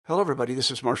Hello, everybody. This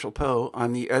is Marshall Poe.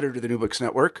 I'm the editor of the New Books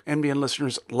Network. NBN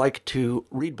listeners like to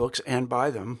read books and buy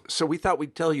them. So we thought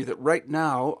we'd tell you that right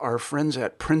now, our friends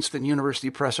at Princeton University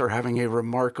Press are having a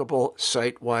remarkable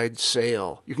site-wide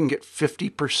sale. You can get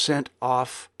 50%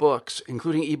 off books,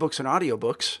 including ebooks and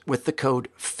audiobooks, with the code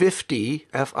 50,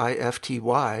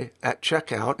 F-I-F-T-Y, at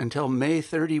checkout until May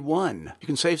 31. You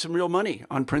can save some real money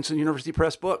on Princeton University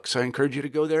Press books. I encourage you to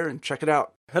go there and check it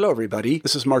out. Hello, everybody.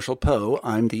 This is Marshall Poe.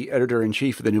 I'm the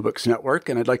editor-in-chief of the New Books Network,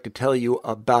 and I'd like to tell you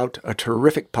about a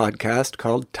terrific podcast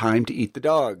called Time to Eat the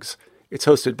Dogs. It's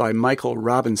hosted by Michael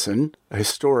Robinson, a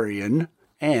historian,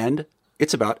 and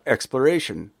it's about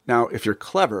exploration. Now, if you're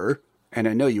clever, and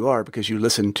I know you are because you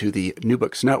listen to the New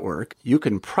Books Network, you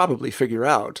can probably figure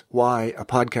out why a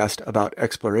podcast about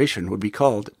exploration would be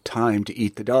called Time to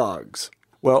Eat the Dogs.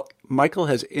 Well, Michael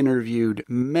has interviewed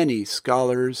many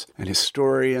scholars and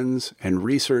historians and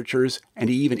researchers,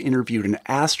 and he even interviewed an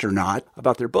astronaut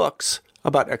about their books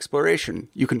about exploration.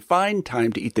 You can find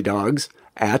Time to Eat the Dogs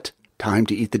at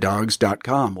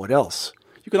timetoeatthedogs.com. What else?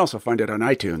 You can also find it on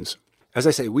iTunes. As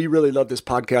I say, we really love this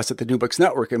podcast at the New Books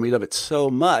Network, and we love it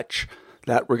so much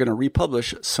that we're going to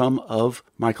republish some of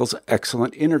Michael's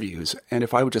excellent interviews. And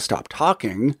if I would just stop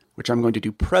talking, which I'm going to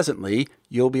do presently,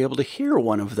 you'll be able to hear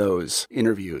one of those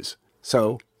interviews.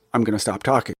 So I'm going to stop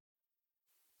talking.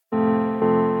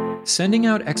 Sending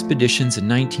out expeditions in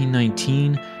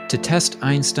 1919 to test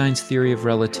Einstein's theory of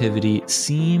relativity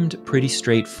seemed pretty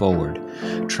straightforward.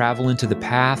 Travel into the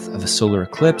path of a solar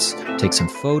eclipse, take some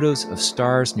photos of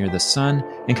stars near the sun,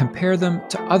 and compare them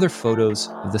to other photos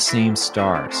of the same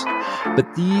stars. But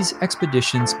these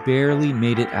expeditions barely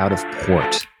made it out of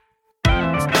port.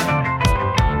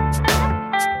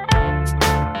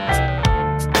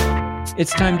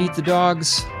 It's time to eat the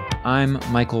dogs. I'm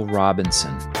Michael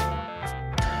Robinson.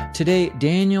 Today,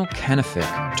 Daniel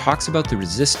Kennefick talks about the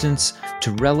resistance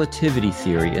to relativity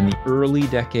theory in the early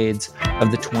decades of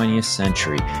the 20th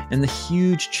century and the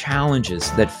huge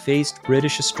challenges that faced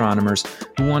British astronomers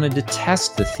who wanted to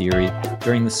test the theory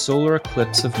during the solar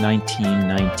eclipse of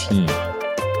 1919.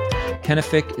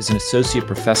 Kennefick is an associate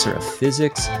professor of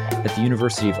physics at the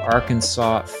University of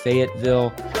Arkansas,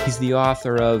 Fayetteville. He's the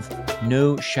author of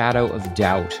No Shadow of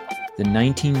Doubt, the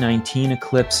 1919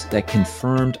 eclipse that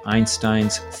confirmed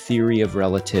Einstein's theory of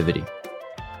relativity.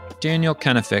 Daniel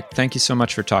Kennefick, thank you so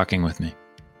much for talking with me.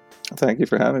 Thank you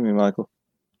for having me, Michael.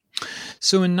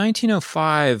 So in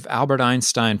 1905, Albert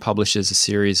Einstein publishes a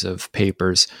series of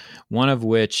papers, one of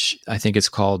which I think is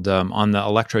called On the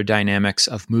Electrodynamics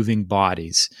of Moving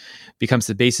Bodies, becomes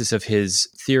the basis of his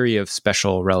theory of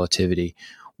special relativity.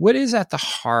 What is at the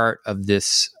heart of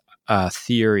this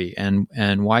theory, and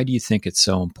why do you think it's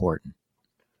so important?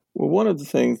 Well, one of the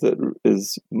things that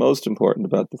is most important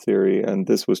about the theory, and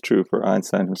this was true for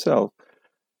Einstein himself,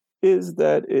 is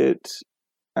that it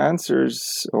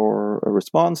answers or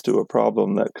responds to a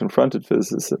problem that confronted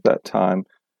physicists at that time,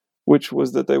 which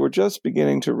was that they were just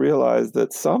beginning to realize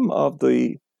that some of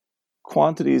the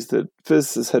quantities that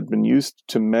physicists had been used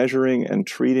to measuring and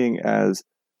treating as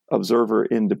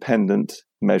observer-independent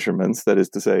measurements, that is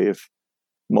to say, if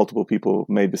multiple people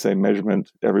made the same measurement,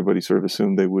 everybody sort of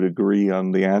assumed they would agree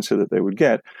on the answer that they would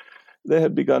get. They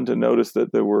had begun to notice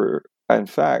that there were, in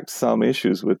fact, some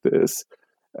issues with this.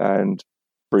 And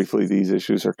briefly, these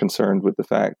issues are concerned with the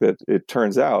fact that it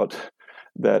turns out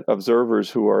that observers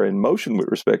who are in motion with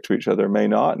respect to each other may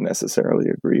not necessarily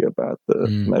agree about the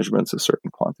measurements of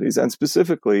certain quantities. And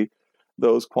specifically,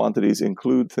 those quantities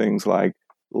include things like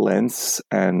lengths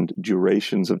and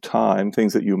durations of time,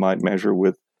 things that you might measure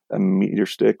with a meter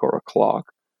stick or a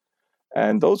clock.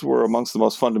 And those were amongst the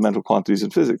most fundamental quantities in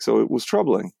physics. So it was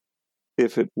troubling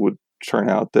if it would turn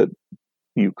out that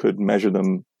you could measure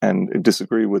them and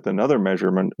disagree with another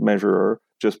measurer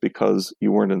just because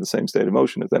you weren't in the same state of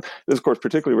motion as them. This is, of course,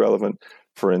 particularly relevant,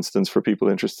 for instance, for people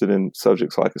interested in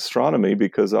subjects like astronomy,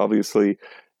 because obviously,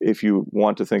 if you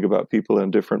want to think about people in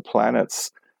different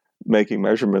planets making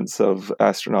measurements of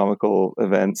astronomical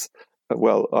events,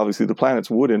 well, obviously the planets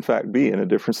would in fact be in a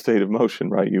different state of motion,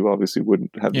 right? You obviously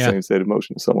wouldn't have the same state of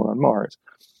motion as someone on Mars.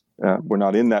 We're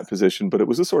not in that position, but it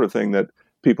was the sort of thing that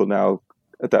people now,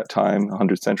 at that time,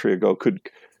 100th century ago, could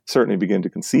certainly begin to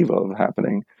conceive of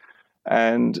happening.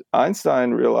 And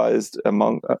Einstein realized,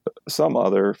 among some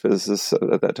other physicists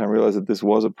at that time, realized that this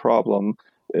was a problem.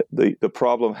 The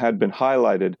problem had been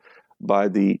highlighted by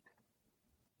the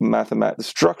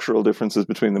structural differences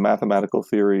between the mathematical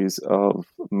theories of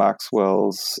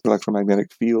Maxwell's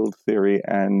electromagnetic field theory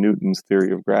and Newton's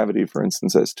theory of gravity, for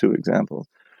instance, as two examples.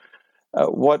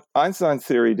 What Einstein's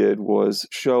theory did was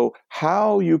show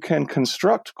how you can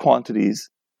construct quantities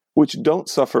which don't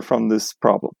suffer from this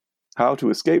problem. how to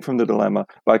escape from the dilemma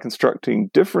by constructing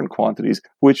different quantities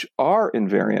which are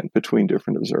invariant between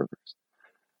different observers.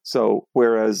 So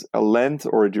whereas a length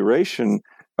or a duration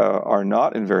are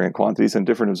not invariant quantities and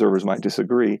different observers might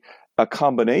disagree, a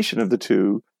combination of the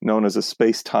two, known as a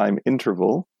space-time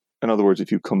interval, in other words,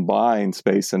 if you combine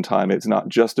space and time, it's not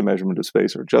just a measurement of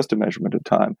space or just a measurement of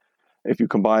time. If you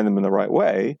combine them in the right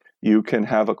way, you can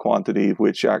have a quantity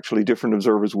which actually different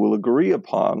observers will agree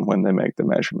upon when they make the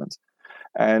measurements.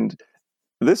 And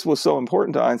this was so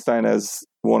important to Einstein as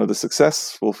one of the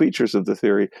successful features of the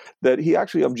theory that he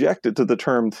actually objected to the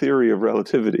term theory of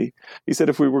relativity. He said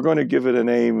if we were going to give it a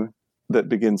name that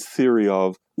begins theory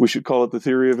of, we should call it the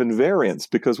theory of invariance,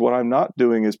 because what I'm not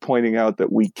doing is pointing out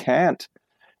that we can't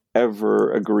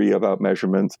ever agree about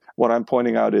measurements. What I'm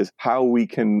pointing out is how we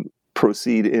can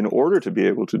proceed in order to be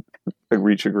able to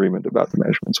reach agreement about the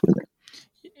measurements we make.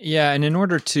 Yeah, and in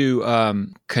order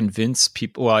to convince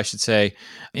people, well, I should say,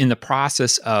 in the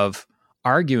process of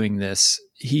arguing this,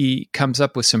 he comes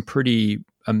up with some pretty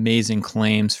amazing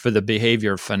claims for the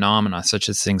behavior of phenomena, such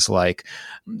as things like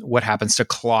what happens to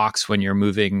clocks when you're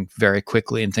moving very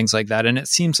quickly and things like that. And it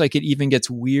seems like it even gets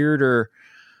weirder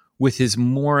with his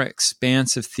more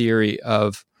expansive theory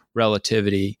of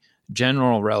relativity,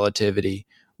 general relativity,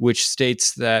 which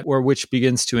states that, or which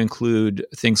begins to include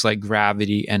things like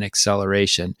gravity and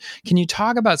acceleration. Can you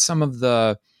talk about some of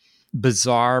the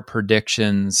bizarre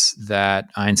predictions that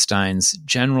Einstein's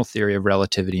general theory of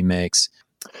relativity makes?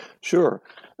 Sure.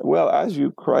 Well, as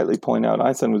you rightly point out,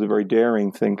 Einstein was a very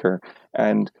daring thinker.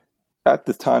 And at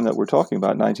the time that we're talking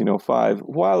about, 1905,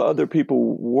 while other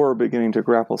people were beginning to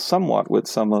grapple somewhat with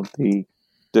some of the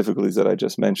difficulties that I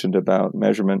just mentioned about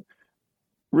measurement,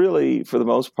 really, for the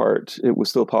most part, it was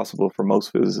still possible for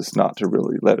most physicists not to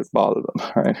really let it bother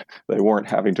them, right? They weren't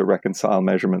having to reconcile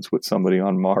measurements with somebody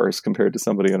on Mars compared to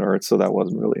somebody on Earth, so that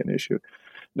wasn't really an issue.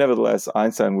 Nevertheless,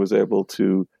 Einstein was able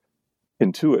to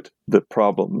intuit the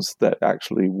problems that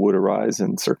actually would arise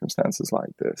in circumstances like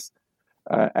this.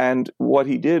 And what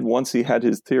he did once he had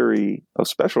his theory of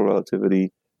special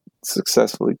relativity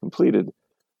successfully completed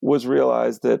was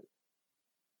realize that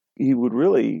he would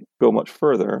really go much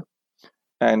further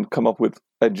and come up with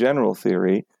a general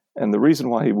theory. And the reason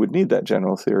why he would need that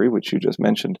general theory, which you just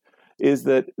mentioned, is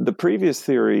that the previous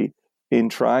theory in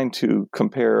trying to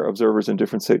compare observers in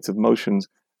different states of motions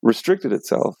restricted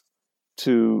itself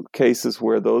to cases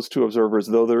where those two observers,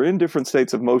 though they're in different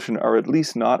states of motion, are at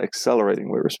least not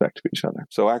accelerating with respect to each other.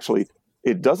 So actually,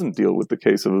 it doesn't deal with the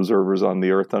case of observers on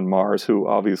the Earth and Mars, who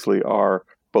obviously are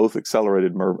both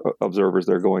accelerated observers.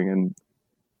 They're going in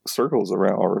circles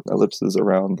around, or ellipses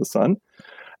around the sun.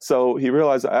 So he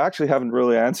realized, I actually haven't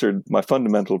really answered my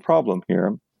fundamental problem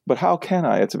here, but how can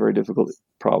I? It's a very difficult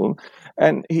problem.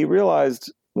 And he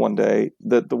realized one day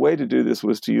that the way to do this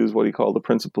was to use what he called the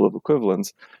principle of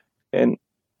equivalence. And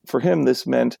for him, this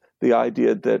meant the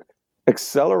idea that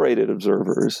accelerated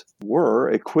observers were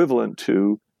equivalent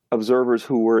to observers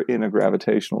who were in a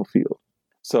gravitational field.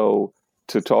 So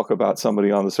to talk about somebody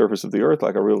on the surface of the Earth,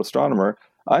 like a real astronomer,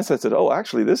 Einstein said, oh,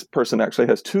 actually, this person actually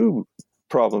has two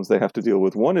problems they have to deal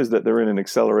with. One is that they're in an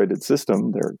accelerated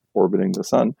system, they're orbiting the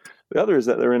sun. The other is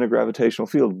that they're in a gravitational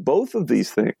field. Both of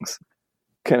these things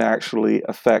can actually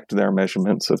affect their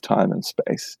measurements of time and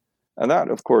space. And that,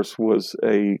 of course, was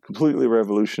a completely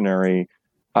revolutionary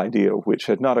idea, which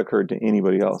had not occurred to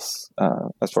anybody else,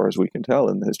 as far as we can tell,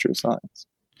 in the history of science.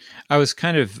 I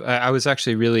was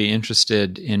actually really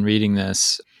interested in reading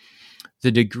this,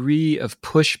 the degree of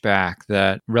pushback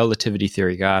that relativity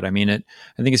theory got. I mean,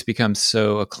 I think it's become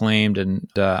so acclaimed, and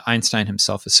Einstein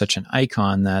himself is such an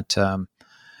icon that,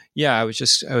 I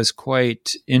was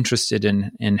quite interested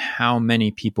in how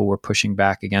many people were pushing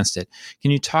back against it.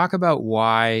 Can you talk about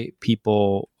why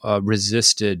people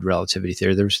resisted relativity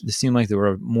theory? It seemed like there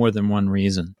were more than one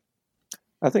reason.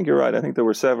 I think you're right. I think there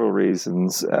were several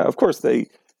reasons. Of course, it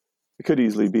could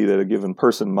easily be that a given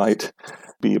person might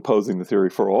be opposing the theory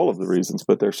for all of the reasons,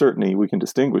 but we can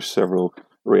distinguish several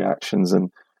reactions.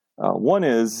 And one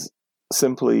is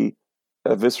simply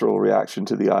a visceral reaction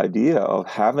to the idea of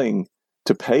having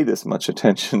to pay this much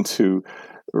attention to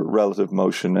relative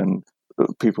motion. And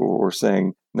people were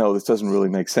saying, no, this doesn't really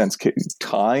make sense.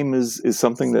 Time is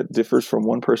something that differs from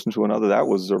one person to another. That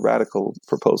was a radical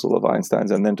proposal of Einstein's.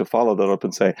 And then to follow that up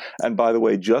and say, and by the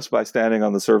way, just by standing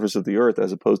on the surface of the Earth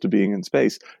as opposed to being in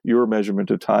space, your measurement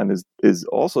of time is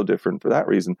also different for that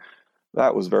reason.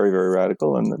 That was very, very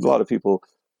radical. And a lot of people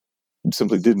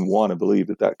simply didn't want to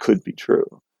believe that could be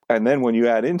true. And then when you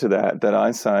add into that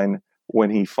Einstein, when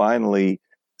he finally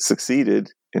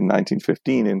succeeded in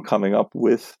 1915 in coming up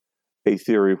with a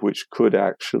theory which could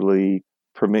actually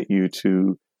permit you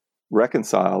to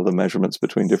reconcile the measurements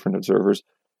between different observers,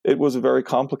 it was a very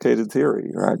complicated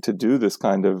theory, right? To do these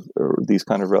kind of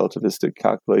relativistic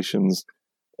calculations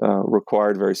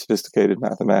required very sophisticated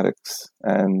mathematics,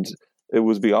 and it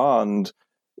was beyond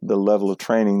the level of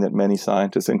training that many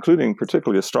scientists, including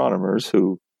particularly astronomers,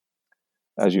 who,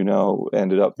 as you know,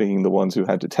 ended up being the ones who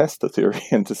had to test the theory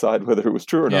and decide whether it was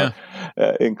true or not,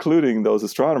 including those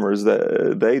astronomers,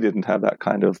 that they didn't have that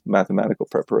kind of mathematical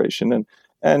preparation,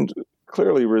 and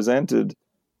clearly resented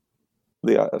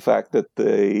the fact that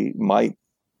they might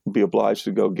be obliged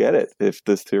to go get it if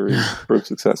this theory proved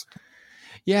successful.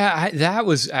 Yeah, that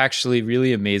was actually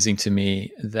really amazing to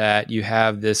me, that you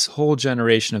have this whole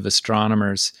generation of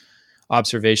astronomers,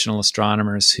 observational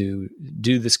astronomers, who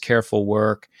do this careful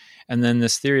work. And then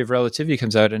this theory of relativity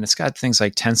comes out, and it's got things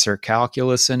like tensor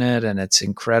calculus in it, and it's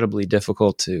incredibly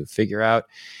difficult to figure out.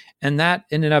 And that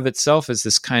in and of itself is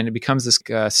this kind of becomes this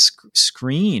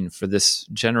screen for this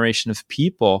generation of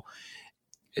people.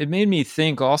 It made me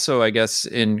think also, I guess,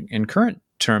 in current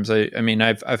terms. I mean,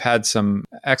 I've had some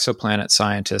exoplanet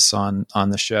scientists on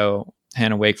the show,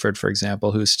 Hannah Wakeford, for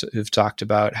example, who've talked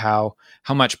about how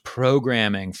much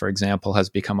programming, for example, has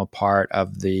become a part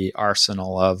of the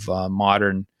arsenal of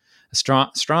modern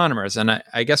astronomers. And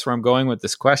I guess where I'm going with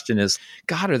this question is,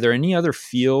 God, are there any other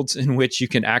fields in which you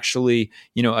can actually,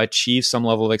 achieve some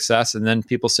level of success? And then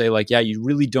people say, like, yeah, you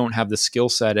really don't have the skill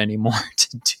set anymore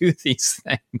to do these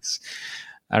things.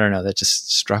 I don't know. That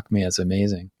just struck me as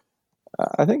amazing.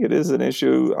 I think it is an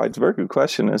issue. It's a very good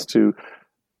question as to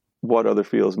what other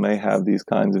fields may have these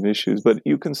kinds of issues, but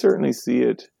you can certainly see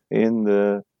it in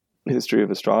the history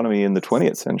of astronomy in the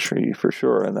 20th century for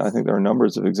sure. And I think there are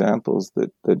numbers of examples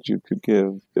that you could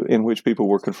give in which people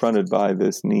were confronted by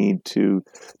this need to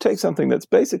take something that's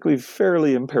basically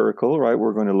fairly empirical, right?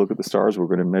 We're going to look at the stars, we're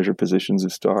going to measure positions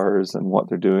of stars and what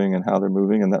they're doing and how they're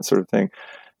moving and that sort of thing.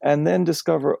 And then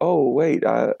discover, oh, wait,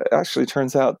 actually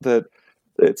turns out that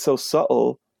it's so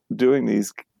subtle doing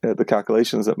these the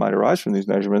calculations that might arise from these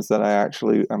measurements that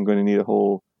I'm going to need a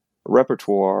whole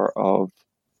repertoire of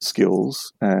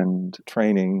skills and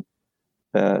training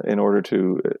in order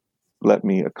to let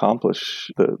me accomplish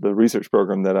the research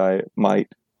program that I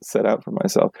might set out for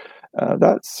myself.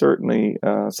 That's certainly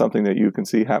something that you can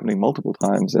see happening multiple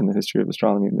times in the history of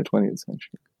astronomy in the 20th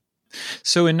century.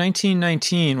 So in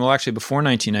 1919, well, actually before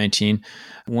 1919,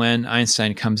 when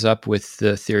Einstein comes up with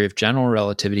the theory of general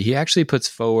relativity, he actually puts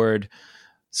forward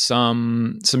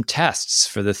some tests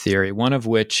for the theory, one of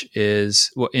which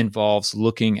involves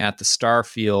looking at the star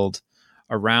field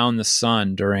around the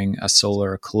sun during a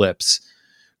solar eclipse.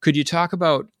 Could you talk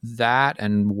about that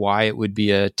and why it would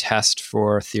be a test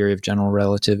for a theory of general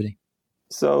relativity?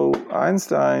 So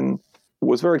Einstein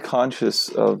was very conscious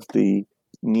of the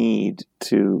need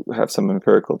to have some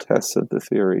empirical tests of the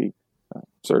theory.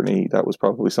 Certainly, that was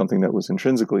probably something that was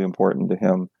intrinsically important to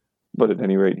him. But at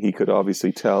any rate, he could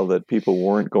obviously tell that people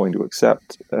weren't going to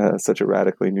accept such a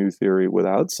radically new theory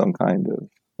without some kind of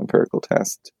empirical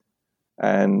test.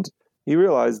 And he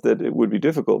realized that it would be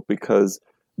difficult because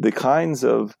the kinds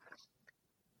of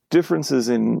differences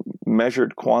in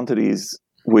measured quantities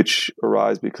which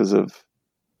arise because of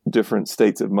different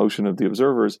states of motion of the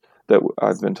observers that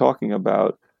I've been talking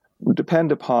about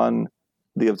depend upon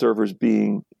the observers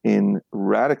being in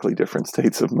radically different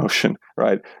states of motion,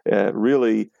 right?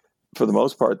 Really, for the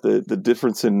most part, the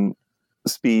difference in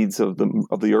speeds of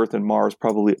the Earth and Mars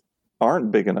probably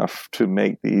aren't big enough to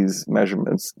make these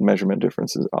measurement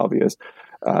differences obvious.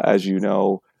 As you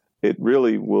know, it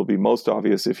really will be most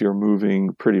obvious if you're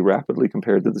moving pretty rapidly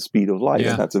compared to the speed of light,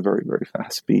 and that's a very, very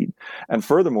fast speed. And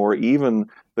furthermore, even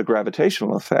the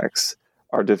gravitational effects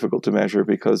are difficult to measure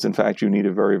because, in fact, you need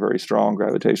a very, very strong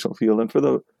gravitational field. And for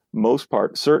the most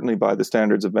part, certainly by the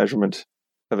standards of measurement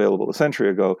available a century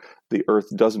ago, the Earth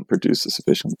doesn't produce a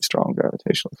sufficiently strong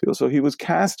gravitational field. So he was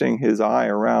casting his eye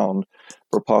around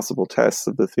for possible tests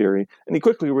of the theory, and he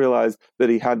quickly realized that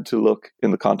he had to look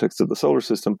in the context of the solar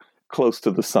system close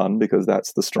to the sun because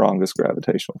that's the strongest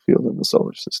gravitational field in the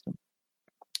solar system.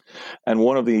 And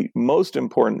one of the most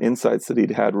important insights that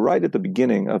he'd had right at the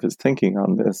beginning of his thinking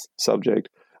on this subject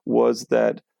was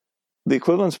that the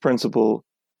equivalence principle,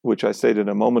 which I stated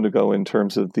a moment ago in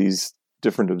terms of these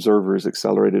different observers,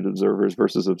 accelerated observers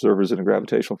versus observers in a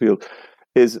gravitational field,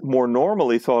 is more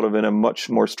normally thought of in a much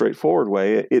more straightforward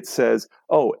way. It says,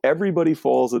 oh, everybody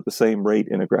falls at the same rate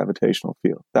in a gravitational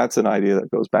field. That's an idea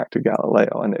that goes back to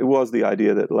Galileo. And it was the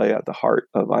idea that lay at the heart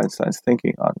of Einstein's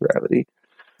thinking on gravity.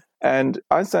 And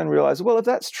Einstein realized, well, if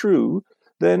that's true,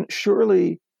 then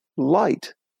surely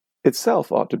light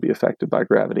itself ought to be affected by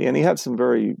gravity. And he had some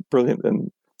very brilliant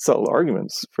and subtle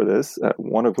arguments for this,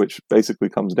 one of which basically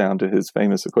comes down to his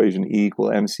famous equation E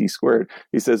equal mc squared.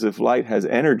 He says if light has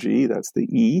energy, that's the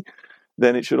E,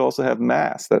 then it should also have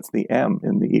mass, that's the m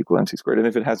in the E equal mc squared. And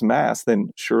if it has mass,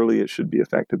 then surely it should be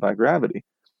affected by gravity.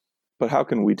 But how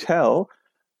can we tell?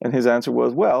 And his answer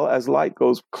was, well, as light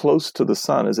goes close to the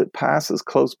sun, as it passes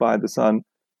close by the sun,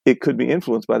 it could be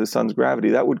influenced by the sun's gravity.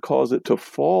 That would cause it to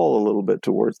fall a little bit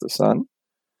towards the sun.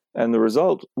 And the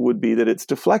result would be that it's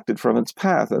deflected from its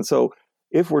path. And so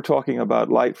if we're talking about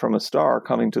light from a star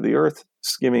coming to the Earth,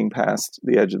 skimming past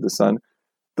the edge of the sun,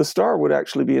 the star would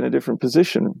actually be in a different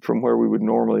position from where we would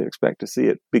normally expect to see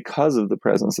it because of the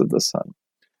presence of the sun.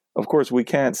 Of course, we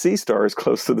can't see stars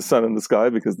close to the sun in the sky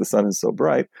because the sun is so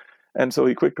bright. And so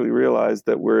he quickly realized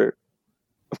that we're,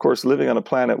 of course, living on a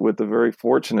planet with the very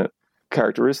fortunate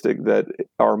characteristic that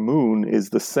our moon is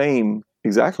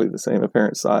exactly the same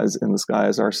apparent size in the sky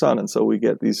as our sun. And so we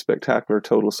get these spectacular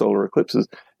total solar eclipses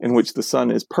in which the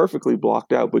sun is perfectly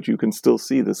blocked out, but you can still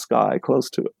see the sky close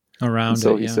to it. Around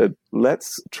so it, he said,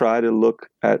 let's try to look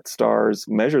at stars,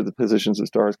 measure the positions of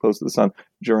stars close to the sun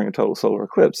during a total solar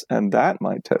eclipse, and that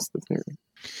might test the theory.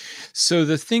 So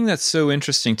the thing that's so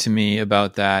interesting to me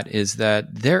about that is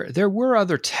that there were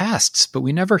other tests, but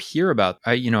we never hear about.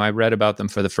 I read about them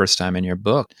for the first time in your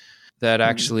book. That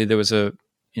actually there was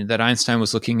that Einstein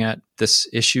was looking at this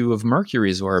issue of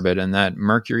Mercury's orbit, and that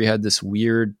Mercury had this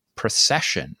weird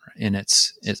precession in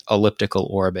its elliptical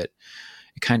orbit.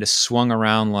 It kind of swung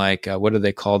around like, what do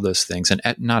they call those things?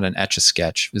 Not an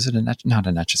Etch-a-Sketch. Is it not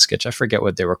an Etch-a-Sketch? I forget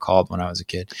what they were called when I was a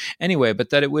kid. Anyway, but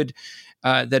that it would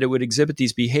exhibit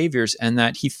these behaviors, and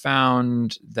that he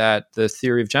found that the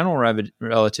theory of general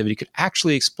relativity could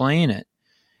actually explain it.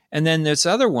 And then this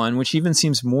other one, which even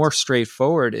seems more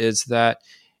straightforward, is that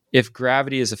if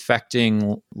gravity is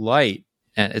affecting light,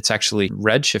 and it's actually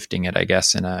redshifting it, I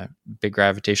guess, in a big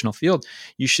gravitational field,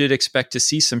 you should expect to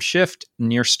see some shift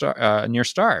near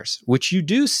stars, which you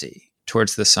do see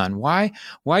towards the sun. Why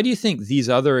do you think these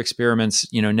other experiments,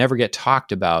 never get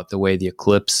talked about the way the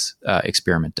eclipse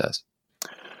experiment does?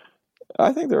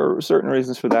 I think there are certain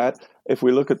reasons for that. If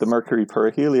we look at the Mercury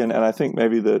perihelion, and I think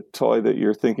maybe the toy that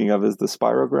you're thinking of is the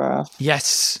spirograph.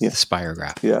 Yes, yeah. The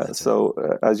spirograph. Yeah, so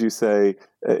as you say,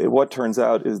 what turns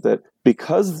out is that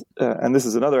because, and this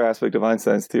is another aspect of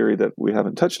Einstein's theory that we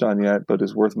haven't touched on yet, but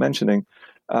is worth mentioning,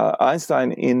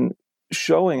 Einstein, in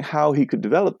showing how he could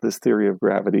develop this theory of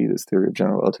gravity, this theory of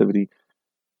general relativity,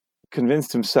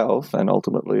 convinced himself, and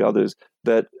ultimately others,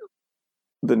 that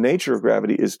the nature of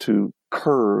gravity is to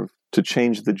curve, to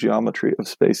change the geometry of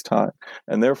space-time.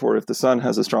 And therefore, if the sun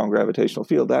has a strong gravitational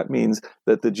field, that means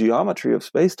that the geometry of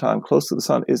space-time close to the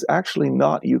sun is actually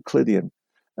not Euclidean.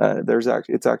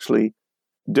 It's actually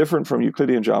different from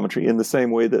Euclidean geometry in the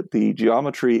same way that the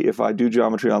geometry, if I do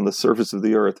geometry on the surface of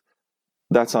the Earth,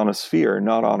 that's on a sphere,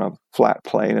 not on a flat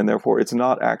plane, and therefore it's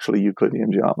not actually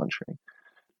Euclidean geometry.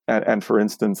 And for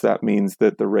instance, that means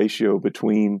that the ratio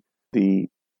between the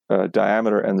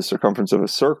diameter and the circumference of a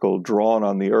circle drawn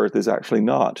on the Earth is actually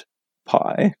not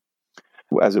pi,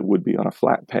 as it would be on a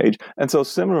flat page. And so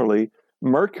similarly,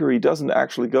 Mercury doesn't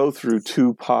actually go through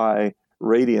 2 pi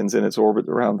radians in its orbit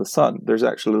around the sun. There's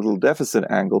actually a little deficit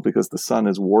angle because the sun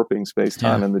is warping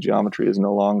space-time and the geometry is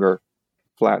no longer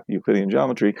flat Euclidean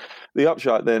geometry. The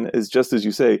upshot then is, just as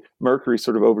you say, Mercury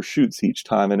sort of overshoots each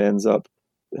time and ends up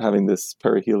having this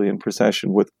perihelion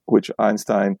precession, with which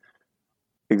Einstein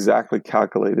exactly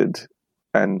calculated,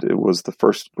 and it was the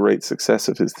first great success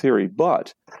of his theory.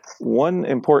 But one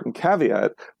important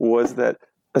caveat was that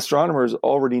astronomers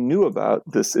already knew about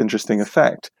this interesting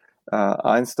effect.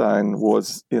 Einstein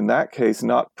was, in that case,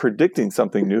 not predicting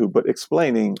something new, but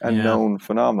explaining a known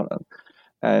phenomenon.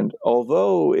 And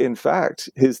although, in fact,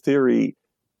 his theory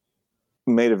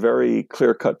made a very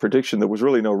clear-cut prediction, there was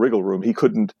really no wriggle room. He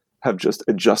couldn't have just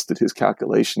adjusted his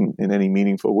calculation in any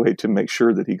meaningful way to make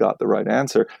sure that he got the right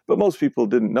answer. But most people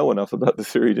didn't know enough about the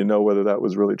theory to know whether that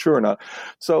was really true or not.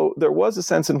 So there was a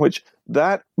sense in which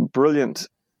that brilliant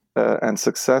and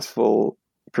successful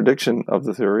prediction of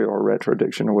the theory, or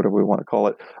retrodiction, or whatever we want to call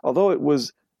it, although it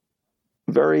was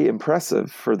very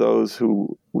impressive for those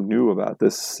who knew about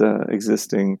this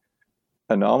existing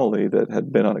anomaly that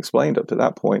had been unexplained up to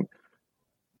that point,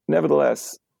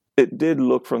 nevertheless, it did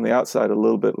look from the outside a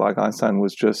little bit like Einstein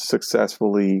was just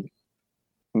successfully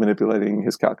manipulating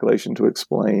his calculation to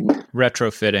explain.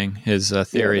 Retrofitting his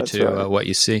theory to what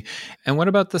you see. And what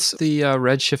about the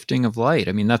redshifting of light?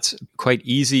 I mean, that's quite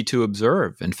easy to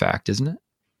observe, in fact, isn't it?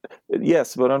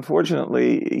 Yes, but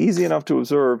unfortunately, easy enough to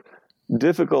observe,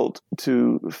 difficult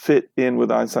to fit in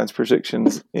with Einstein's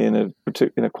predictions in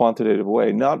a quantitative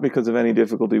way, not because of any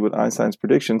difficulty with Einstein's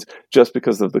predictions, just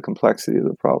because of the complexity of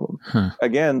the problem.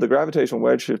 Again, the gravitational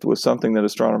redshift was something that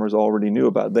astronomers already knew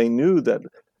about. They knew that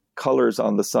colors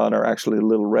on the sun are actually a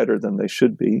little redder than they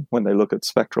should be when they look at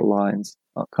spectral lines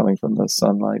coming from the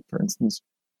sunlight, for instance.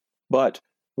 But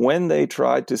when they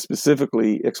tried to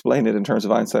specifically explain it in terms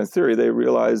of Einstein's theory, they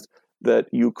realized that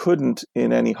you couldn't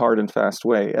in any hard and fast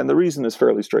way. And the reason is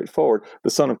fairly straightforward.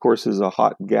 The sun, of course, is a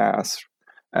hot gas,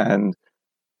 and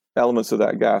elements of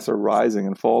that gas are rising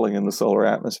and falling in the solar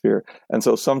atmosphere. And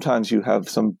so sometimes you have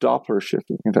some Doppler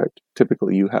shifting. In fact,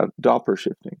 typically you have Doppler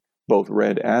shifting, both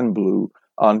red and blue,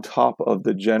 on top of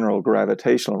the general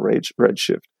gravitational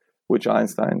redshift, which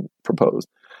Einstein proposed.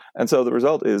 And so the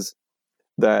result is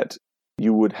that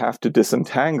you would have to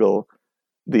disentangle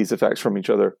these effects from each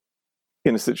other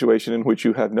in a situation in which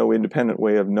you have no independent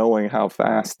way of knowing how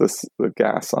fast the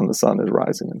gas on the sun is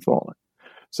rising and falling.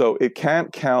 So it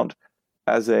can't count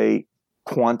as a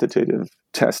quantitative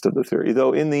test of the theory,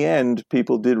 though in the end,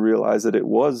 people did realize that it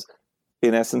was,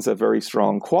 in essence, a very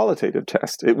strong qualitative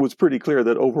test. It was pretty clear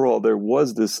that overall there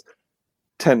was this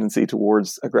tendency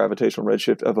towards a gravitational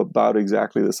redshift of about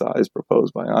exactly the size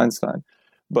proposed by Einstein.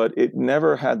 But it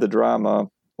never had the drama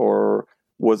or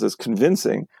was as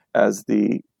convincing as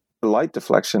the light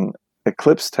deflection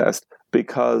eclipse test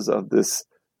because of this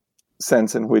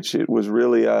sense in which it was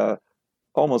really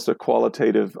almost a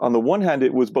qualitative. On the one hand,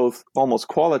 it was both almost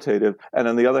qualitative, and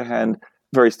on the other hand,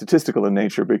 very statistical in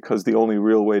nature, because the only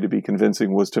real way to be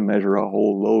convincing was to measure a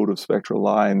whole load of spectral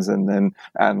lines and then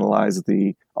analyze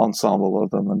the ensemble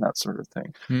of them and that sort of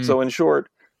thing. So in short,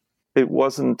 it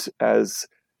wasn't as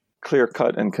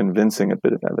clear-cut and convincing a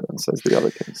bit of evidence as the other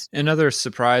case. Another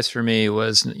surprise for me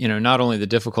was, not only the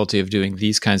difficulty of doing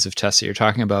these kinds of tests that you're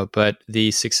talking about, but the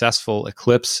successful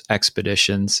eclipse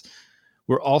expeditions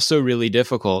were also really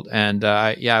difficult. And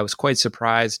I was quite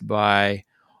surprised by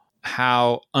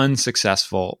how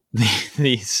unsuccessful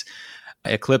these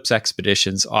eclipse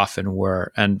expeditions often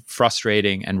were, and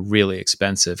frustrating and really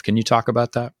expensive. Can you talk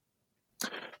about that?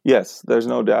 Yes, there's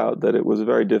no doubt that it was a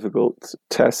very difficult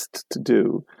test to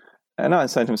do. And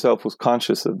Einstein himself was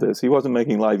conscious of this. He wasn't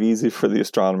making life easy for the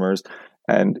astronomers,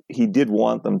 and he did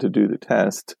want them to do the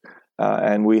test.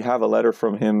 And we have a letter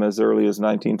from him as early as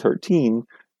 1913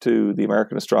 to the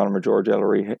American astronomer George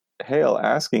Ellery Hale,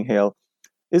 asking Hale,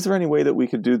 is there any way that we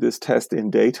could do this test in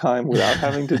daytime without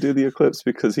having to do the eclipse?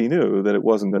 Because he knew that it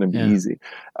wasn't going to be easy.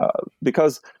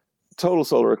 Because total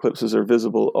solar eclipses are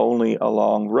visible only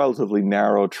along relatively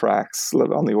narrow tracks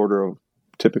on the order of,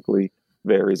 typically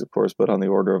varies, of course, but on the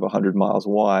order of 100 miles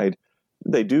wide.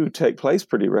 They do take place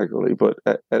pretty regularly, but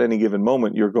at any given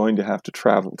moment, you're going to have to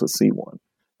travel to see one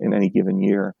in any given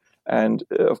year. And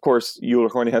of course, you're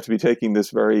going to have to be taking this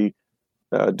very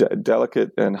delicate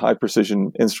and high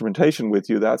precision instrumentation with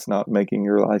you. That's not making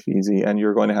your life easy. And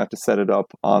you're going to have to set it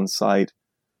up on site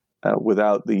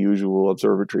without the usual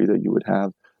observatory that you would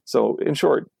have. So in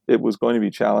short, it was going to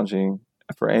be challenging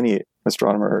for any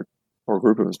astronomer or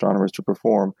group of astronomers to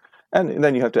perform. And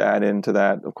then you have to add into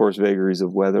that, of course, vagaries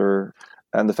of weather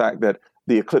and the fact that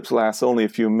the eclipse lasts only a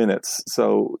few minutes.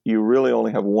 So you really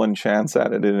only have one chance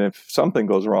at it. And if something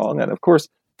goes wrong, and of course,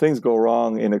 things go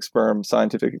wrong in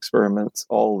scientific experiments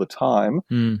all the time.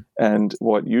 And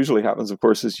what usually happens, of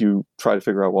course, is you try to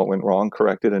figure out what went wrong,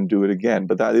 correct it, and do it again.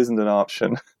 But that isn't an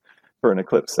option for an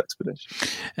eclipse expedition.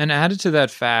 And added to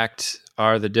that fact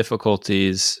are the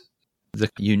difficulties, the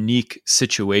unique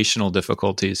situational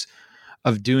difficulties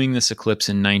of doing this eclipse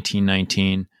in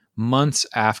 1919, months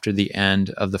after the end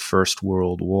of the First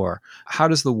World War. How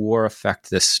does the war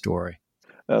affect this story?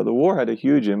 The war had a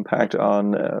huge impact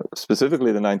on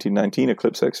specifically the 1919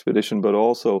 eclipse expedition, but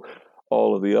also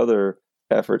all of the other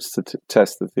efforts to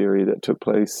test the theory that took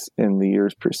place in the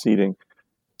years preceding.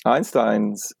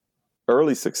 Einstein's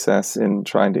early success in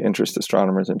trying to interest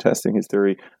astronomers in testing his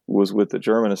theory was with the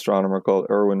German astronomer called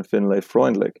Erwin Finlay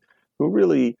Freundlich, who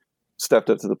really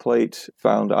stepped up to the plate,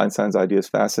 found Einstein's ideas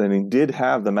fascinating, did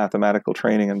have the mathematical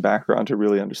training and background to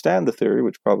really understand the theory,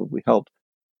 which probably helped.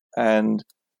 And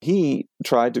he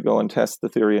tried to go and test the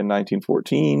theory in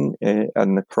 1914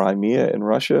 in the Crimea in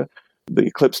Russia. The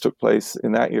eclipse took place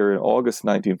in that year in August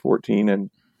 1914. And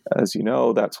as you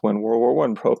know, that's when World War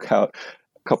I broke out,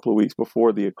 a couple of weeks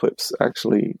before the eclipse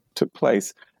actually took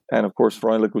place. And of course,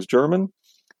 Freundlich was German.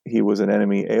 He was an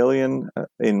enemy alien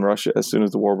in Russia as soon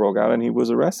as the war broke out, and he was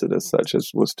arrested as such,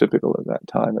 as was typical at that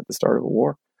time at the start of a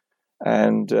war.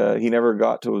 And he never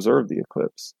got to observe the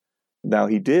eclipse. Now,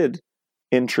 he did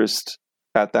interest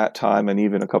at that time, and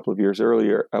even a couple of years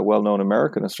earlier, a well-known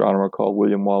American astronomer called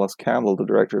William Wallace Campbell, the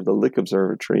director of the Lick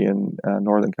Observatory in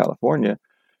Northern California,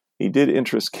 he did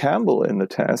interest Campbell in the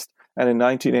test. And in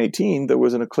 1918, there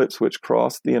was an eclipse which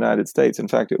crossed the United States. In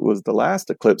fact, it was the last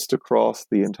eclipse to cross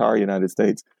the entire United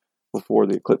States before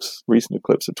the recent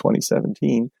eclipse of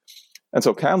 2017. And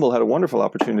so Campbell had a wonderful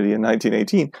opportunity in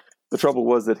 1918. The trouble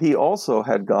was that he also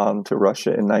had gone to Russia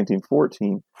in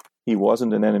 1914. He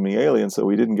wasn't an enemy alien, so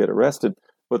he didn't get arrested.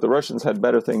 But the Russians had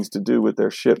better things to do with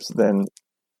their ships than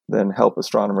help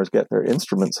astronomers get their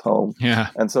instruments home. Yeah.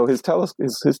 And so his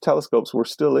telescopes were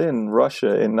still in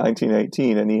Russia in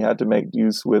 1918, and he had to make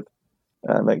do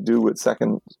with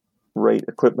second-rate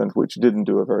equipment, which didn't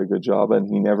do a very good job, and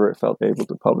he never felt able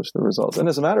to publish the results. And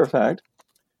as a matter of fact,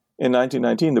 in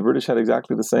 1919, the British had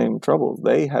exactly the same trouble.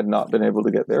 They had not been able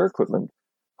to get their equipment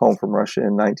home from Russia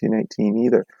in 1918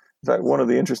 either. In fact, one of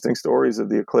the interesting stories of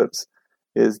the eclipse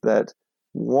is that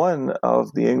one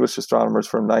of the English astronomers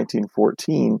from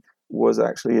 1914 was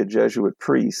actually a Jesuit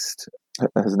priest.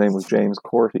 His name was James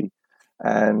Corty.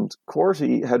 And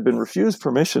Corty had been refused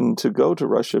permission to go to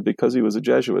Russia because he was a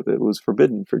Jesuit. It was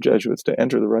forbidden for Jesuits to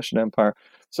enter the Russian Empire.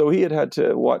 So he had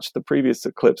to watch the previous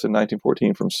eclipse in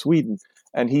 1914 from Sweden.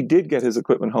 And he did get his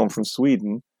equipment home from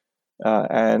Sweden.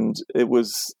 And it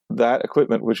was that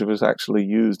equipment which was actually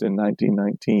used in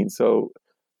 1919. So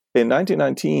in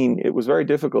 1919, it was very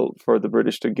difficult for the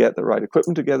British to get the right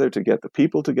equipment together, to get the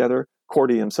people together.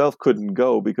 Corty himself couldn't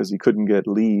go because he couldn't get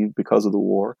leave because of the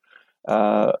war.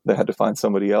 They had to find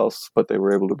somebody else, but they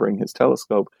were able to bring his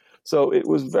telescope. So it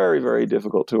was very, very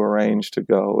difficult to arrange to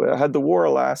go. Had the war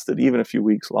lasted even a few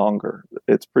weeks longer,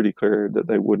 it's pretty clear that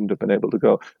they wouldn't have been able to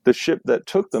go. The ship that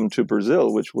took them to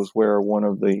Brazil, which was where one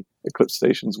of the eclipse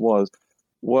stations was,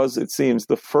 it seems,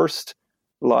 the first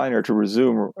liner to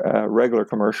resume regular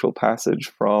commercial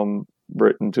passage from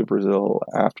Britain to Brazil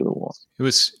after the war. It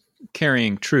was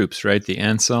carrying troops, right? The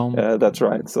Anselm? That's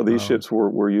right. So these ships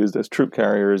were used as troop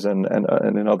carriers and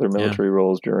in other military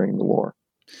roles during the war.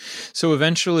 So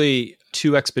eventually,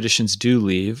 two expeditions do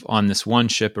leave on this one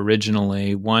ship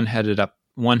originally. One headed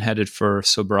for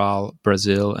Sobral,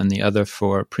 Brazil, and the other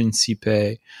for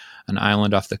Príncipe, an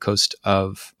island off the coast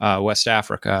of West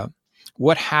Africa.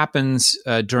 What happens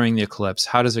during the eclipse?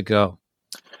 How does it go?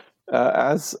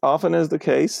 As often is the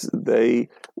case, they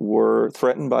were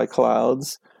threatened by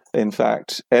clouds. In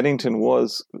fact, Eddington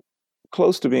was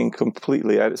close to being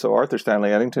completely... So Arthur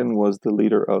Stanley Eddington was the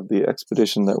leader of the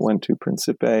expedition that went to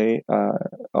Príncipe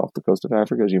off the coast of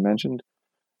Africa, as you mentioned.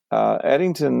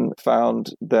 Eddington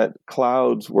found that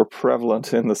clouds were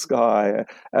prevalent in the sky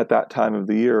at that time of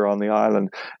the year on the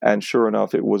island, and sure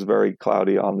enough, it was very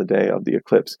cloudy on the day of the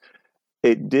eclipse.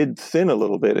 It did thin a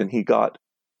little bit, and he got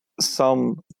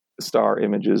some star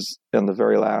images in the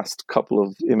very last couple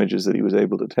of images that he was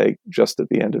able to take just at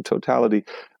the end of totality,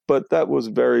 but that was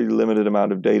very limited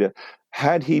amount of data.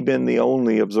 Had he been the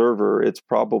only observer, it's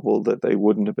probable that they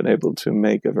wouldn't have been able to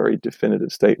make a very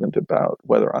definitive statement about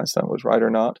whether Einstein was right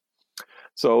or not.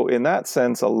 So in that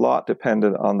sense, a lot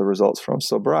depended on the results from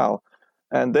Sobral.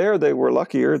 And there they were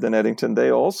luckier than Eddington.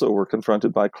 They also were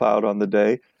confronted by cloud on the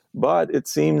day, but it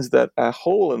seems that a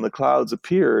hole in the clouds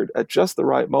appeared at just the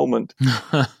right moment.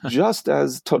 Just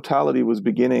as totality was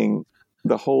beginning,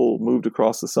 the hole moved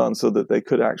across the sun so that they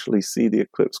could actually see the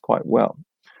eclipse quite well.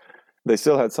 They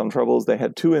still had some troubles. They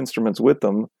had two instruments with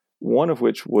them, one of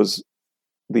which was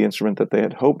the instrument that they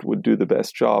had hoped would do the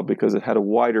best job because it had a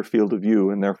wider field of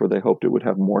view, and therefore they hoped it would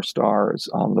have more stars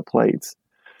on the plates.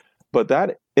 But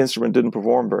that instrument didn't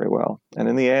perform very well, and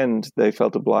in the end, they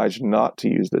felt obliged not to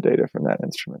use the data from that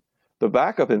instrument. The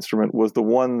backup instrument was the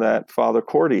one that Father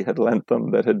Corty had lent them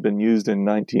that had been used in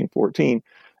 1914,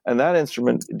 and that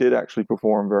instrument did actually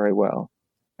perform very well,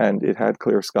 and it had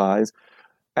clear skies.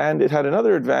 And it had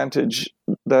another advantage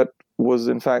that was,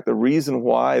 in fact, the reason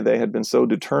why they had been so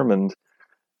determined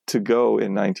to go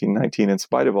in 1919, in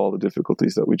spite of all the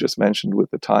difficulties that we just mentioned with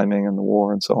the timing and the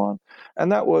war and so on.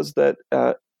 And that was that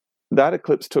that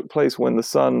eclipse took place when the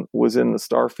sun was in the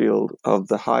star field of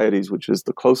the Hyades, which is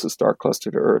the closest star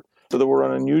cluster to Earth. So there were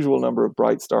an unusual number of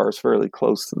bright stars fairly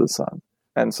close to the sun.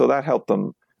 And so that helped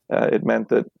them. It meant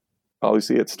that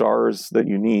obviously it's stars that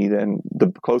you need, and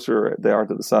the closer they are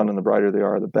to the sun and the brighter they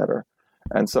are, the better.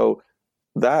 And so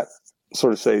that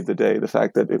sort of saved the day. The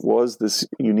fact that it was this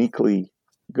uniquely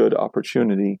good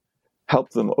opportunity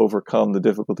helped them overcome the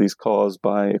difficulties caused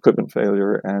by equipment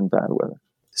failure and bad weather.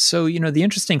 So, the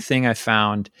interesting thing I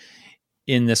found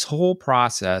in this whole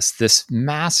process, this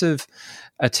massive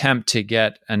attempt to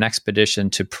get an expedition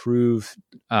to prove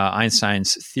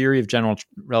Einstein's theory of general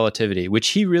relativity, which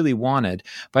he really wanted.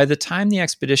 By the time the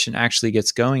expedition actually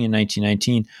gets going in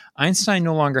 1919, Einstein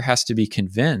no longer has to be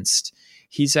convinced.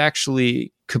 He's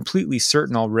actually completely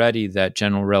certain already that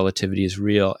general relativity is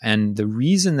real. And the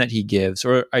reason that he gives,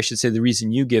 or I should say the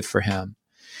reason you give for him,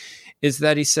 is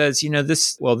that he says,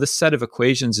 this set of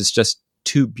equations is just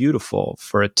too beautiful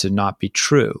for it to not be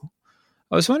true.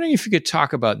 I was wondering if you could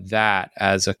talk about that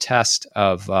as a test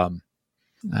of,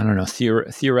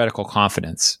 theoretical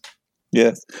confidence.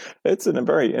 Yes, it's a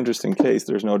very interesting case,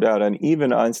 there's no doubt. And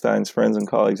even Einstein's friends and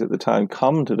colleagues at the time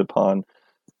commented upon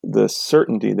the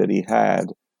certainty that he had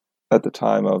at the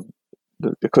time of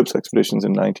the eclipse expeditions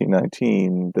in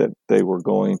 1919 that they were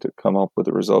going to come up with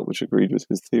a result which agreed with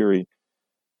his theory.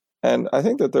 And I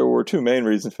think that there were two main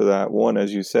reasons for that. One,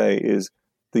 as you say, is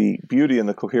the beauty and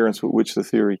the coherence with which the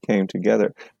theory came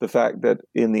together. The fact that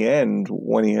in the end,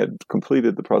 when he had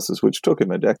completed the process, which took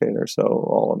him a decade or so,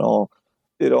 all in all,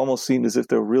 it almost seemed as if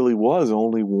there really was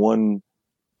only one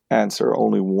answer,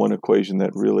 only one equation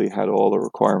that really had all the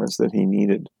requirements that he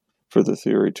needed for the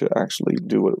theory to actually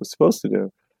do what it was supposed to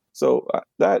do. So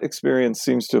that experience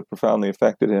seems to have profoundly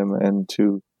affected him and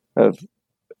to have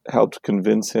helped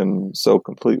convince him so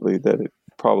completely that it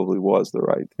probably was the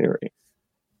right theory.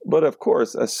 But of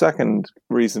course, a second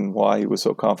reason why he was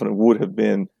so confident would have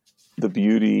been the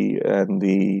beauty and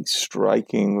the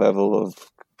striking level of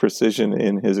precision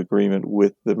in his agreement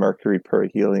with the Mercury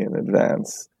perihelion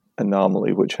advance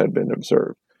anomaly which had been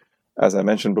observed. As I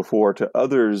mentioned before, to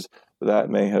others, that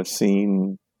may have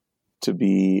seemed to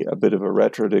be a bit of a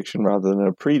retrodiction rather than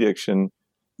a prediction,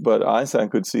 but Einstein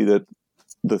could see that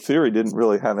the theory didn't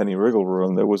really have any wriggle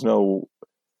room. There was no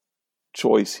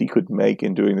choice he could make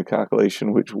in doing the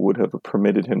calculation which would have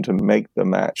permitted him to make the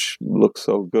match look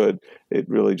so good. It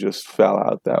really just fell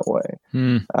out that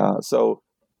way. So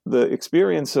the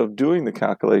experience of doing the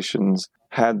calculations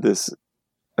had this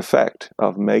effect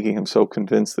of making him so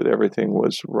convinced that everything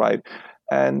was right.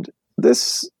 And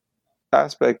this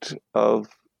aspect of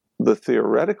the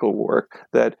theoretical work,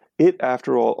 that it,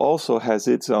 after all, also has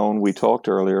its own, we talked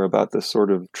earlier about the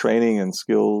sort of training and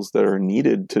skills that are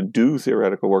needed to do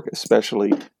theoretical work,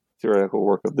 especially theoretical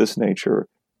work of this nature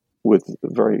with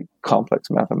very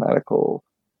complex mathematical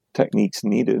techniques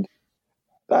needed.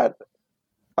 That,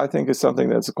 I think, is something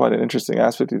that's quite an interesting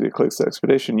aspect of the eclipse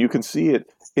expedition. You can see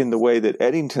it in the way that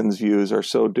Eddington's views are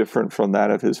so different from that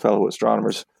of his fellow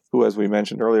astronomers, who, as we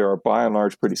mentioned earlier, are by and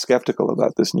large pretty skeptical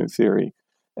about this new theory.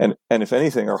 And if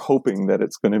anything, are hoping that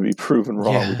it's going to be proven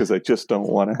wrong because they just don't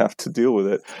want to have to deal with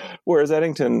it. Whereas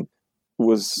Eddington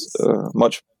was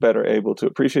much better able to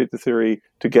appreciate the theory,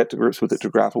 to get to grips with it, to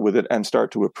grapple with it, and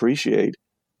start to appreciate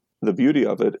the beauty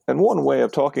of it. And one way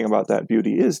of talking about that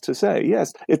beauty is to say,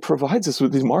 yes, it provides us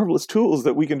with these marvelous tools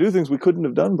that we can do things we couldn't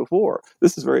have done before.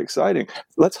 This is very exciting.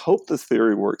 Let's hope this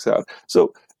theory works out.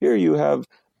 So here you have,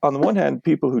 on the one hand,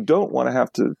 people who don't want to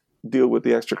have to deal with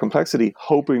the extra complexity,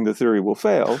 hoping the theory will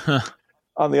fail.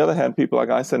 On the other hand, people like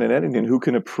Einstein and Eddington, who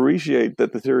can appreciate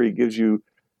that the theory gives you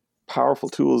powerful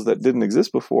tools that didn't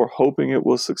exist before, hoping it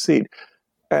will succeed.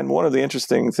 And one of the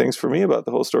interesting things for me about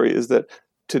the whole story is that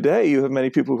today you have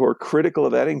many people who are critical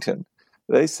of Eddington.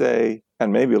 They say,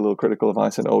 and maybe a little critical of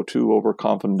Einstein, too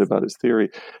overconfident about his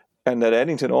theory, and that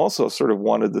Eddington also sort of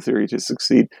wanted the theory to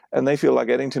succeed, and they feel like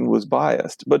Eddington was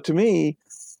biased. But to me,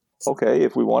 okay,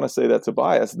 if we want to say that's a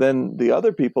bias, then the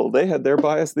other people, they had their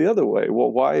bias the other way.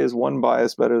 Well, why is one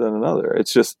bias better than another? It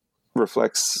just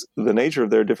reflects the nature of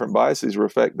their different biases,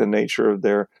 reflect the nature of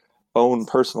their own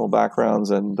personal backgrounds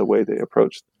and the way they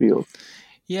approach the field.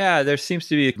 Yeah, there seems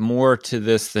to be more to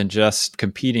this than just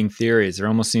competing theories. There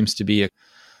almost seems to be a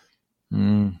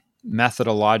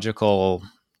methodological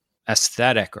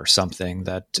aesthetic or something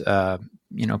that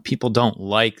people don't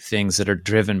like things that are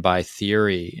driven by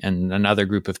theory, and another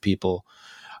group of people,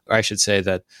 or I should say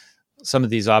that some of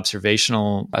these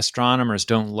observational astronomers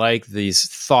don't like these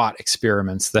thought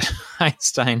experiments that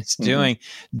Einstein is doing,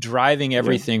 driving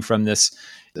everything from this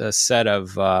set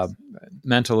of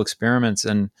mental experiments.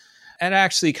 And it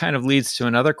actually kind of leads to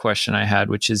another question I had,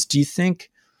 which is, do you think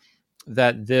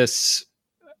that this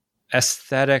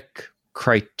aesthetic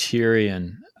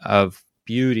criterion of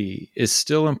beauty is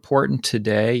still important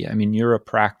today? I mean, you're a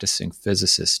practicing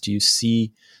physicist. Do you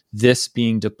see this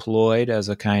being deployed as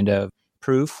a kind of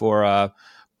proof or a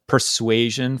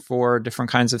persuasion for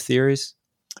different kinds of theories?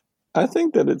 I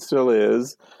think that it still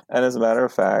is. And as a matter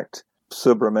of fact,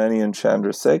 Subrahmanyan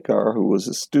Chandrasekhar, who was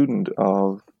a student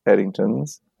of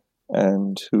Eddington's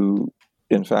and who,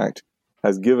 in fact,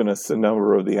 has given us a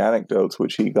number of the anecdotes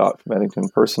which he got from Eddington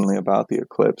personally about the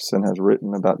eclipse, and has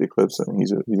written about the eclipse, and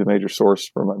he's a major source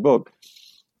for my book.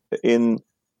 In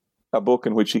a book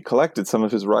in which he collected some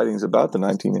of his writings about the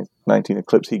 1919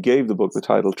 eclipse, he gave the book the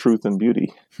title Truth and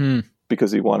Beauty,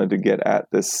 because he wanted to get at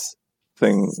this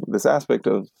aspect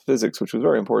of physics, which was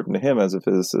very important to him as a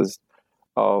physicist,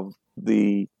 of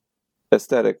the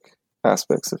aesthetic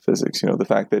aspects of physics. The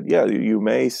fact that, you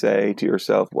may say to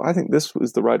yourself, well, I think this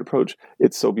is the right approach.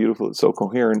 It's so beautiful. It's so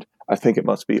coherent. I think it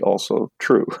must be also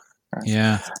true.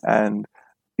 Yeah. And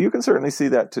you can certainly see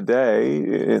that today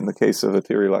in the case of a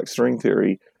theory like string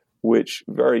theory, which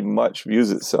very much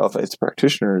views itself, its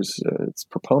practitioners, its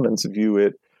proponents view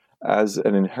it as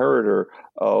an inheritor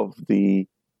of the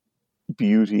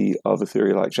beauty of a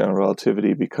theory like general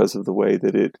relativity, because of the way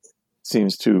that it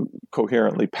seems to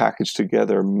coherently package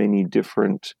together many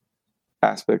different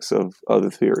aspects of other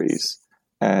theories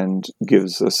and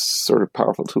gives us sort of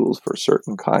powerful tools for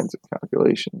certain kinds of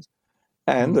calculations.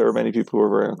 And there are many people who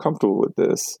are very uncomfortable with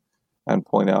this and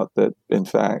point out that, in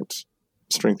fact,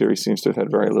 string theory seems to have had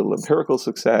very little empirical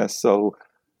success. So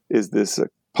is this a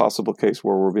possible case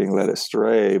where we're being led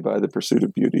astray by the pursuit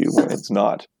of beauty when it's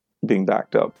not being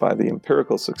backed up by the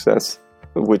empirical success,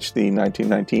 which the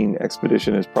 1919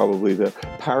 expedition is probably the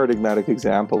paradigmatic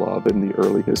example of in the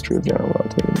early history of general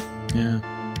relativity? Yeah.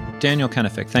 Daniel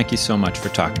Kenefick, thank you so much for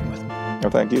talking with me. Oh,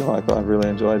 thank you, Michael. I've really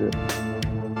enjoyed it.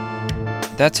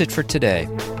 That's it for today.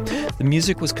 The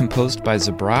music was composed by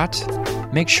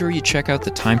Zabrat. Make sure you check out the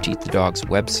Time to Eat the Dogs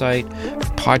website for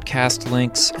podcast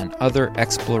links and other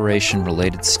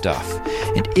exploration-related stuff.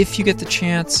 And if you get the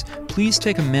chance, please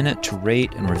take a minute to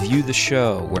rate and review the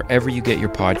show wherever you get your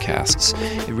podcasts.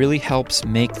 It really helps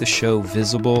make the show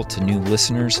visible to new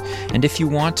listeners. And if you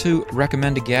want to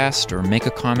recommend a guest or make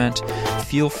a comment,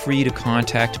 feel free to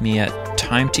contact me at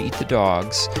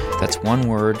timetoeatthedogs, that's one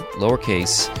word,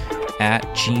 lowercase,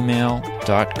 @gmail.com.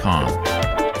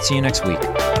 See you next week.